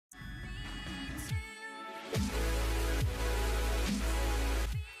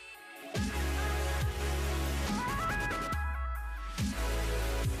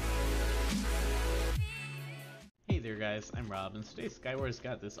guys, I'm Rob, and today's SkyWars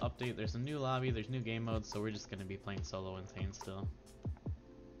got this update. There's a new lobby, there's new game modes, so we're just gonna be playing solo insane still.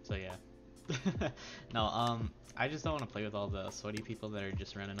 So yeah. No, I just don't want to play with all the sweaty people that are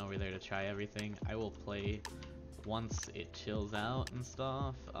just running over there to try everything. I will play once it chills out and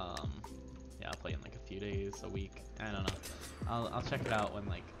stuff. Yeah, I'll play in like a few days, a week, I don't know. I'll check it out when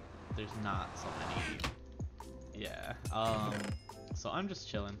like there's not so many. Yeah, so I'm just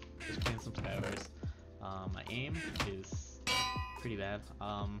chilling, just playing some SkyWars. My aim is pretty bad.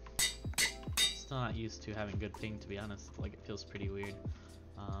 Still not used to having good ping, to be honest. Like, it feels pretty weird.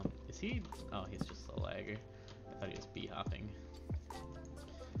 Is he? Oh, he's just a lagger. I thought he was b-hopping.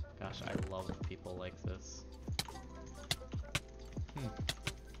 Gosh, I love people like this.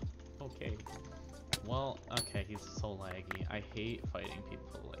 Okay. Well, okay, he's so laggy. I hate fighting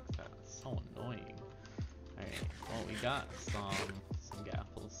people like that. It's so annoying. Alright, well, we got some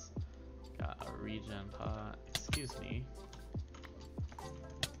gaffles. Got a regen pot. Excuse me.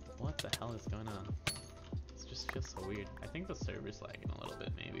 What the hell is going on? This just feels so weird. I think the server's lagging a little bit,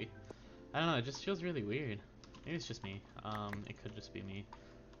 maybe. I don't know, it just feels really weird. Maybe it's just me. It could just be me.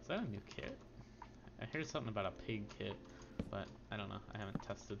 Is that a new kit? I heard something about a pig kit, but I don't know. I haven't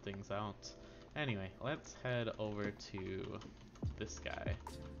tested things out. Anyway, let's head over to this guy.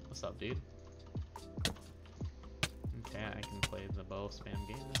 What's up, dude? Okay, I can play the bow spam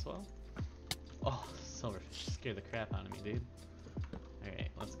game as well. Oh, silverfish scared the crap out of me, dude.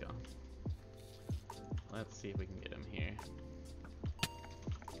 Alright, let's go. Let's see if we can get him here.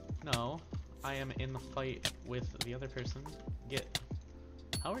 No, I am in the fight with the other person. Get.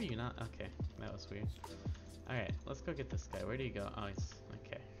 How are you not? Okay, that was weird. Alright, let's go get this guy. Where do you go? Oh, he's.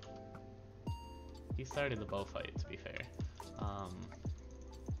 Okay. He started the bow fight, to be fair.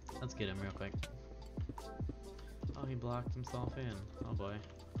 Let's get him real quick. Oh, he blocked himself in. Oh boy.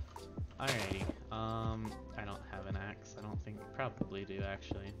 Alrighty. I don't have an axe. I don't think. Probably do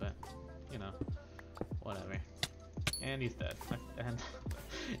actually, but you know, whatever. And he's dead.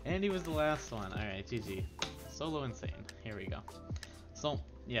 And he was the last one. Alright, GG. Solo insane. Here we go. So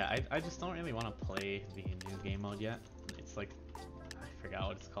yeah, I just don't really want to play the new game mode yet. It's like, I forgot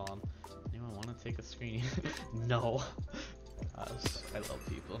what it's called. Anyone want to take a screen? No. Gosh, I love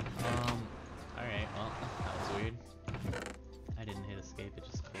people. Alright, well, that was weird. I didn't hit escape, it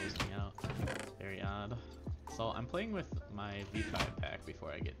just closed me out. Very odd. So I'm playing with my V5 pack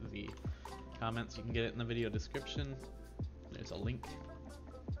before I get the comments. You can get it in the video description. There's a link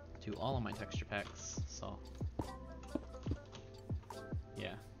to all of my texture packs, so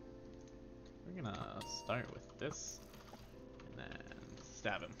yeah. We're gonna start with this, and then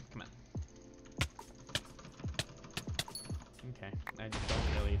stab him. Come on. Okay, I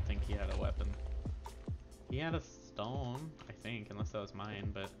don't really think he had a weapon. He had a stone, I think, unless that was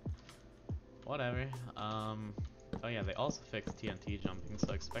mine, but whatever. Oh yeah, they also fixed TNT jumping,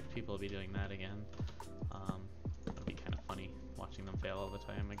 so I expect people to be doing that again. It'd be kind of funny watching them fail all the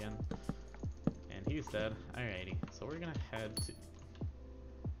time again. And he's dead. Alrighty, so we're gonna head to...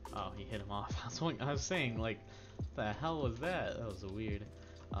 Oh, he hit him off. I was saying, like, what the hell was that? That was weird.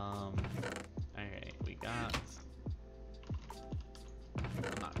 Alright, we got...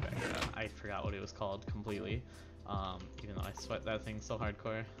 Not back. I forgot what it was called completely. Even though I sweat that thing so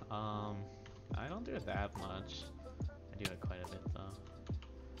hardcore. I don't do it that much. I do it quite a bit though.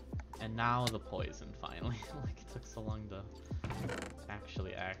 And now the poison finally. Like, it took so long to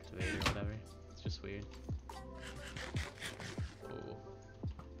actually activate or whatever. It's just weird.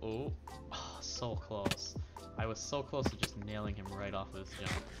 Oh, so close. I was so close to just nailing him right off of this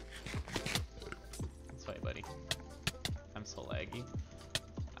jump. That's right, buddy. I'm so laggy.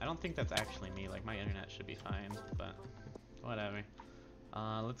 I don't think that's actually me, like my internet should be fine, but whatever.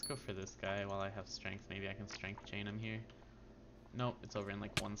 Let's go for this guy while I have strength. Maybe I can strength chain him here. Nope, it's over in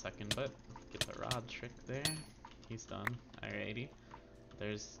like 1 second, but get the rod trick there. He's done. Alrighty.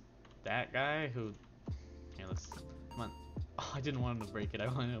 There's that guy who... Here, let's... Come on. Oh, I didn't want him to break it, I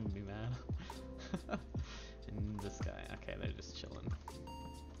wanted him to be mad. And this guy. Okay, they're just chilling.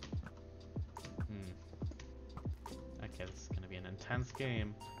 Okay, this is gonna be an intense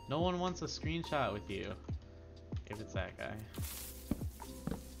game. No one wants a screenshot with you. If it's that guy.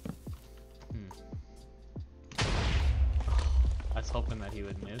 I was hoping that he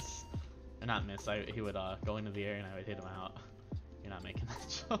would miss. Or not miss, he would go into the air and I would hit him out. You're not making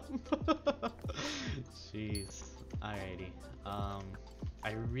that jump. Jeez. Alrighty.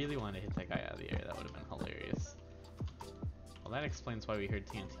 I really wanted to hit that guy out of the air. That would have been hilarious. Well, that explains why we heard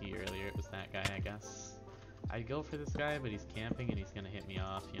TNT earlier. It was that guy, I guess. I'd go for this guy, but he's camping and he's gonna hit me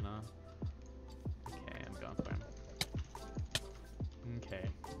off, you know? Okay, I'm going for him. Okay,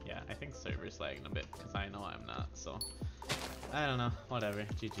 yeah, I think server's lagging a bit because I know I'm not, so I don't know, whatever,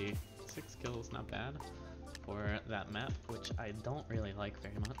 GG. 6 kills, not bad for that map, which I don't really like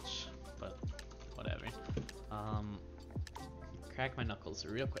very much, but whatever. Crack my knuckles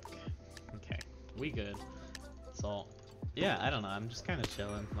real quick. Okay, we good. So, yeah, I don't know, I'm just kind of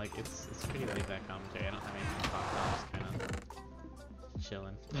chilling. Like, it's pretty laid back commentary. I don't have anything to talk about, I'm just kind of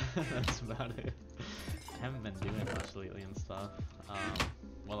chilling. That's about it. I haven't been doing much lately and stuff.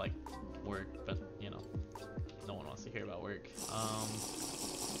 Well, like, work, but, you know, no one wants to hear about work.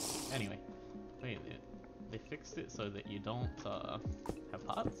 Anyway, wait, they fixed it so that you don't have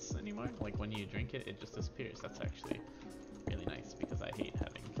pots anymore? Like, when you drink it, it just disappears. That's actually really nice, because I hate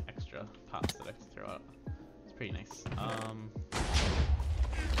having extra pots that I have to throw out. It's pretty nice.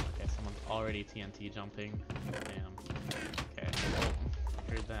 Okay, someone's already TNT jumping. Damn. Okay, oh,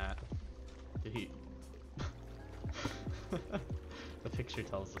 heard that. Did he... The picture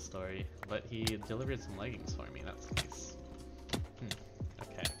tells the story, but he delivered some leggings for me. That's nice.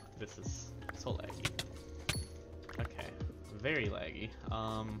 Okay, this is so laggy. Okay, very laggy.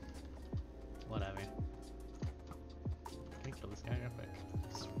 Whatever. Let me kill this guy real quick.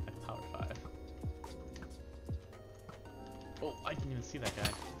 Just at power 5. Oh, I didn't even see that guy.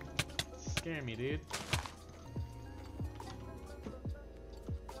 Scare me, dude.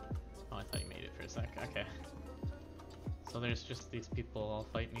 Oh, I thought you made it for a sec. Okay. So there's just these people all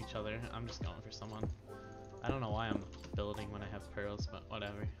fighting each other. I'm just going for someone. I don't know why I'm building when I have pearls, but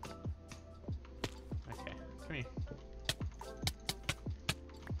whatever. Okay, come here.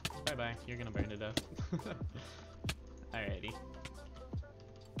 Bye bye, you're gonna burn to death. Alrighty.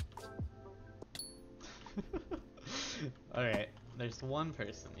 Alright, there's one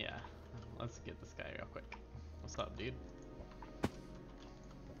person, yeah. Let's get this guy real quick. What's up, dude?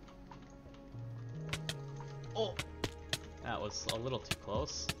 Oh! That was a little too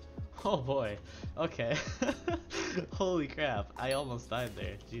close. Oh boy. Okay. Holy crap. I almost died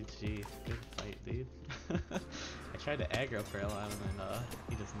there. GG. Good fight, dude. I tried to aggro for a while and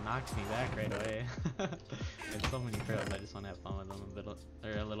he just knocked me back right away. And so many pros, I just want to have fun with them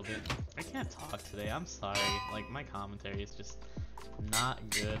a little bit. I can't talk today. I'm sorry. Like, my commentary is just not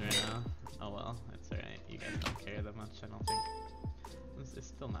good right now. Oh well. It's alright. You guys don't care that much, I don't think. It's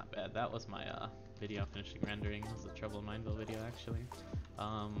still not bad. That was my video finishing rendering. It was a Trouble in Mineville video, actually,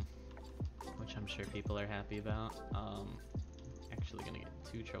 which I'm sure people are happy about. Actually gonna get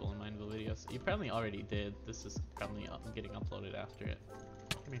 2 Trouble in Mineville videos. You probably already did. This is probably getting uploaded after it.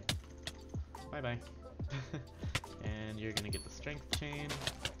 Come here. Bye bye. And you're gonna get the strength chain.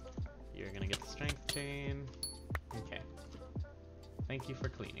 You're gonna get the strength chain. Okay. Thank you for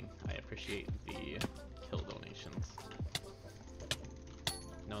cleaning. I appreciate the kill donations.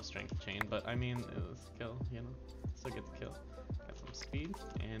 No strength chain, but I mean, it was kill, you know? Still get the kill. Got some speed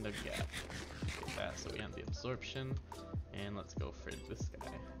and a gap. Get that so we have the absorption. And let's go for this guy.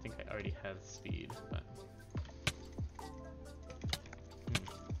 I think I already had speed, but...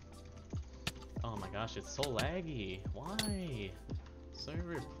 Oh my gosh, it's so laggy. Why?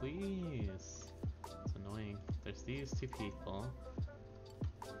 Server, please. It's annoying. There's these 2 people.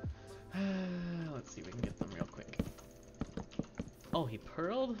 Let's see if we can get them real quick. Oh, he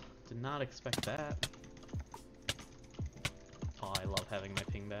pearled? Did not expect that. Oh, I love having my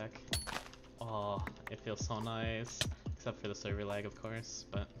ping back. Oh, it feels so nice. Except for the server lag, of course,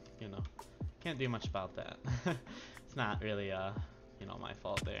 but, you know, can't do much about that. It's not really, you know, my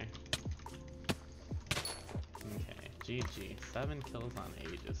fault there. Okay, GG. 7 kills on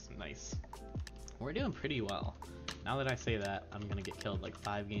Aegis. Nice. We're doing pretty well. Now that I say that, I'm gonna get killed like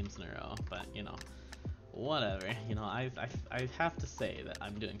 5 games in a row, but, you know, whatever. You know, I have to say that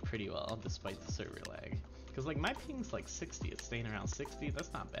I'm doing pretty well despite the server lag. Because, like, my ping's like 60. It's staying around 60.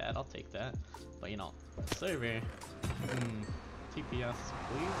 That's not bad. I'll take that. But, you know, server... TPS,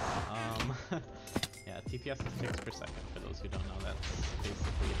 please. Yeah, TPS is ticks per second. For those who don't know, that's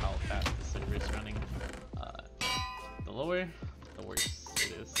basically how fast the server is running. The lower, the worse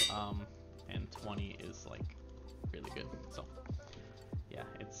it is. And 20 is, like, really good. So, yeah,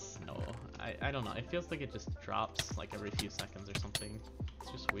 it's no... I don't know. It feels like it just drops, like, every few seconds or something.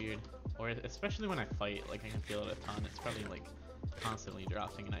 It's just weird. Or especially when I fight, like, I can feel it a ton. It's probably, like, constantly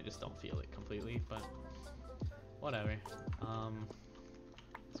dropping and I just don't feel it completely, but whatever.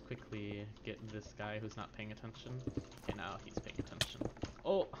 Let's quickly get this guy who's not paying attention. Okay, now he's paying attention.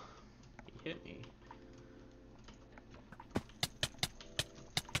 Oh! He hit me.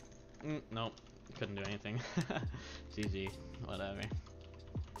 Nope. Couldn't do anything. GG. Whatever.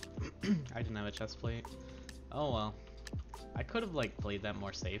 I didn't have a chest plate. Oh well. I could have like played that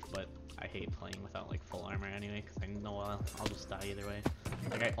more safe, but I hate playing without like full armor anyway, because I know I'll just die either way.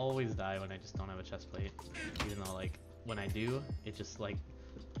 Like I always die when I just don't have a chest plate, even though like when I do, it just like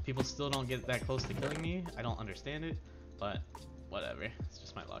people still don't get that close to killing me. I don't understand it, but whatever. It's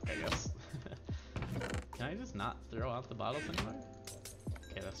just my luck, I guess. Can I just not throw out the bottles anymore?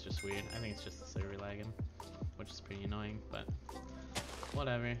 Okay, that's just weird. I think it's just the server lagging, which is pretty annoying, but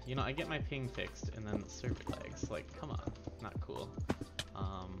whatever. You know, I get my ping fixed and then the server lags. Like, come on, not cool.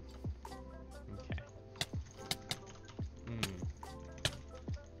 Okay.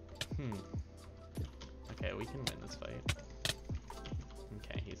 Okay, we can win this fight.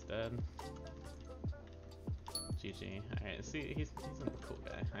 Okay, he's dead. GG. Alright, see, he's a cool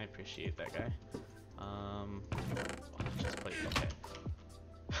guy. I appreciate that guy. Just play, okay.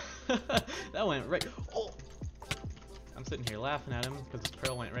 That went right. Oh! I'm sitting here laughing at him because his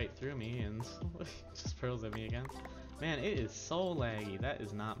pearl went right through me and just pearls at me again. Man, it is so laggy. That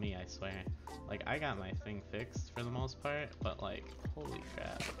is not me, I swear. Like, I got my thing fixed for the most part, but like, holy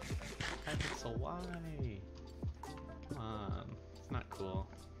crap. Hypixel, why? Come on. It's not cool.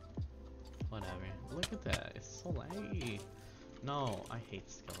 Whatever. Look at that. It's so laggy. No, I hate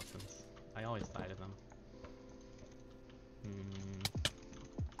skeletons. I always die to them.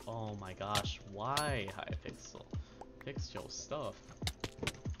 Oh my gosh. Why, Hypixel? Fix your stuff.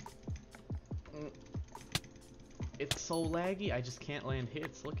 It's so laggy. I just can't land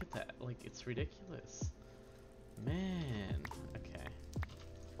hits. Look at that. Like, it's ridiculous. Man. Okay.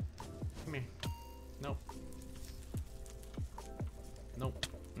 Come here. Nope. Nope.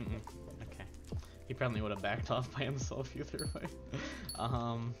 Okay. He probably would have backed off by himself either way.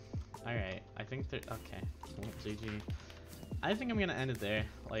 Alright. I think that. Okay. Well, GG. I think I'm gonna end it there.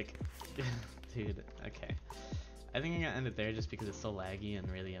 Like, dude. Okay. I think I'm gonna end it there just because it's so laggy and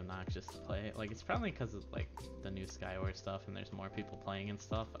really obnoxious to play. Like, it's probably because of like the new SkyWars stuff and there's more people playing and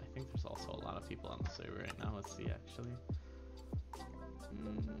stuff. I think there's also a lot of people on the server right now. Let's see, actually.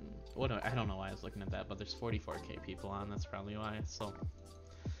 I don't know why I was looking at that, but there's 44k people on. That's probably why. So,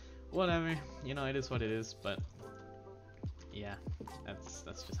 whatever. You know, it is what it is. But yeah, that's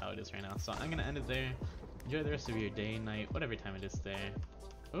just how it is right now. So I'm gonna end it there. Enjoy the rest of your day, night, whatever time it is there.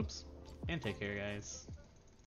 Oops, and take care, guys.